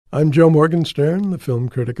I'm Joe Morgenstern, the film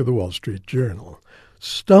critic of the Wall Street Journal.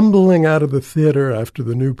 Stumbling out of the theater after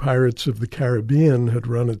the new Pirates of the Caribbean had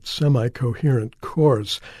run its semi-coherent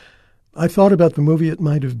course, I thought about the movie it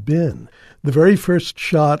might have been. The very first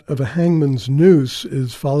shot of a hangman's noose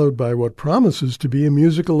is followed by what promises to be a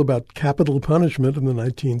musical about capital punishment in the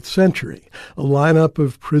 19th century. A lineup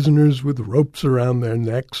of prisoners with ropes around their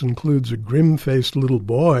necks includes a grim-faced little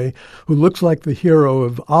boy who looks like the hero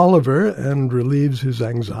of Oliver and relieves his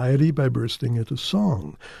anxiety by bursting into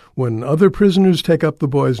song. When other prisoners take up the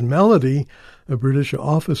boy's melody, a British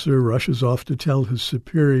officer rushes off to tell his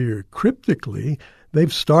superior cryptically,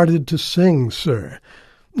 "They've started to sing, sir."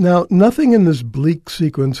 Now, nothing in this bleak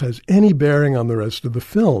sequence has any bearing on the rest of the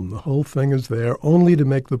film. The whole thing is there only to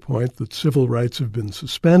make the point that civil rights have been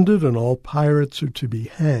suspended and all pirates are to be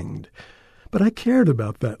hanged. But I cared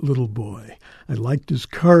about that little boy. I liked his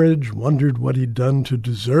courage, wondered what he'd done to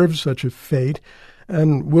deserve such a fate,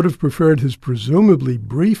 and would have preferred his presumably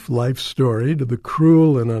brief life story to the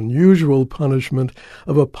cruel and unusual punishment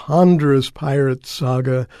of a ponderous pirate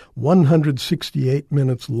saga 168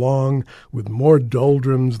 minutes long with more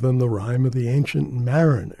doldrums than the rhyme of the Ancient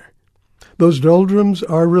Mariner. Those doldrums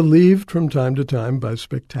are relieved from time to time by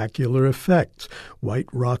spectacular effects. White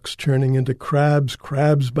rocks turning into crabs,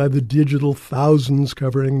 crabs by the digital thousands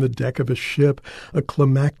covering the deck of a ship, a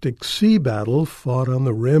climactic sea battle fought on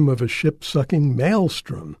the rim of a ship-sucking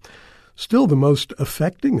maelstrom. Still, the most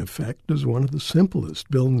affecting effect is one of the simplest,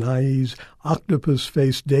 Bill Nighy's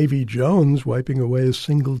octopus-faced Davy Jones wiping away a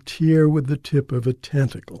single tear with the tip of a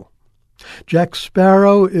tentacle. Jack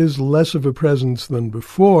Sparrow is less of a presence than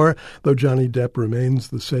before, though Johnny Depp remains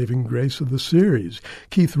the saving grace of the series.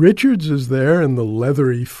 Keith Richards is there in the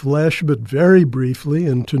leathery flesh, but very briefly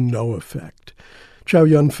and to no effect. Chow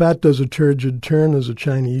Yun-fat does a turgid turn as a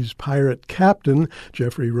Chinese pirate captain.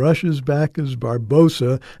 Geoffrey Rush is back as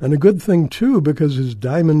Barbossa, and a good thing, too, because his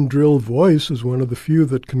diamond drill voice is one of the few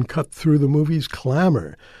that can cut through the movie's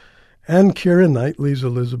clamor. And Keira Knightley's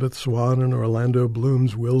Elizabeth Swann and Orlando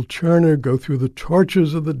Bloom's Will Turner go through the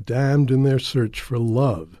tortures of the damned in their search for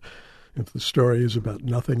love. If the story is about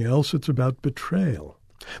nothing else, it's about betrayal.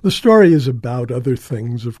 The story is about other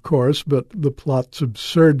things, of course, but the plot's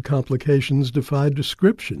absurd complications defy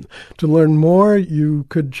description. To learn more, you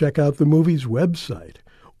could check out the movie's website.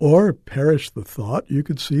 Or, perish the thought, you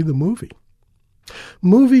could see the movie.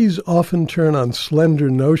 Movies often turn on slender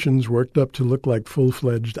notions worked up to look like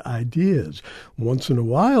full-fledged ideas. Once in a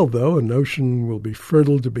while, though, a notion will be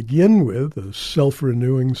fertile to begin with, a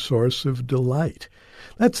self-renewing source of delight.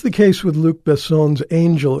 That's the case with Luc Besson's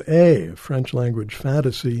Angel A, a French-language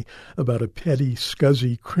fantasy about a petty,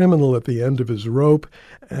 scuzzy criminal at the end of his rope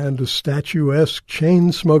and a statuesque,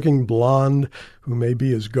 chain-smoking blonde who may be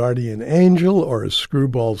his guardian angel or a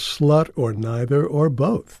screwball slut or neither or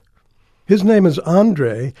both. His name is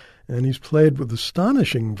André, and he's played with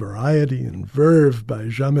astonishing variety and verve by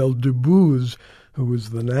Jamel Debbouze, who was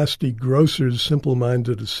the nasty grocer's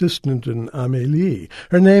simple-minded assistant in Amélie.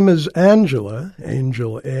 Her name is Angela,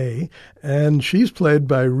 Angel A, and she's played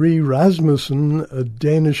by Ree Rasmussen, a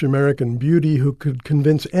Danish-American beauty who could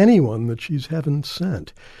convince anyone that she's heaven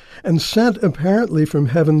sent. And sent apparently from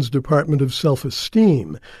heaven's Department of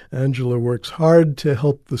Self-Esteem. Angela works hard to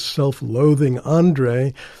help the self-loathing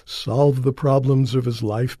André solve the problems of his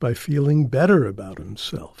life by feeling better about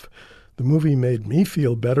himself. The movie made me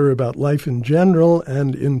feel better about life in general,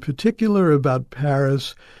 and in particular about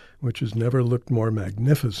Paris, which has never looked more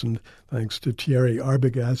magnificent, thanks to Thierry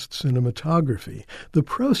Arbogast's cinematography. The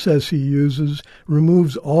process he uses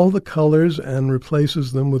removes all the colors and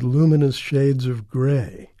replaces them with luminous shades of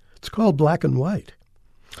gray. It's called black and white.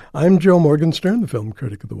 I'm Joe Morgenstern, the film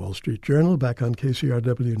critic of the Wall Street Journal, back on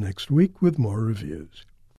KCRW next week with more reviews.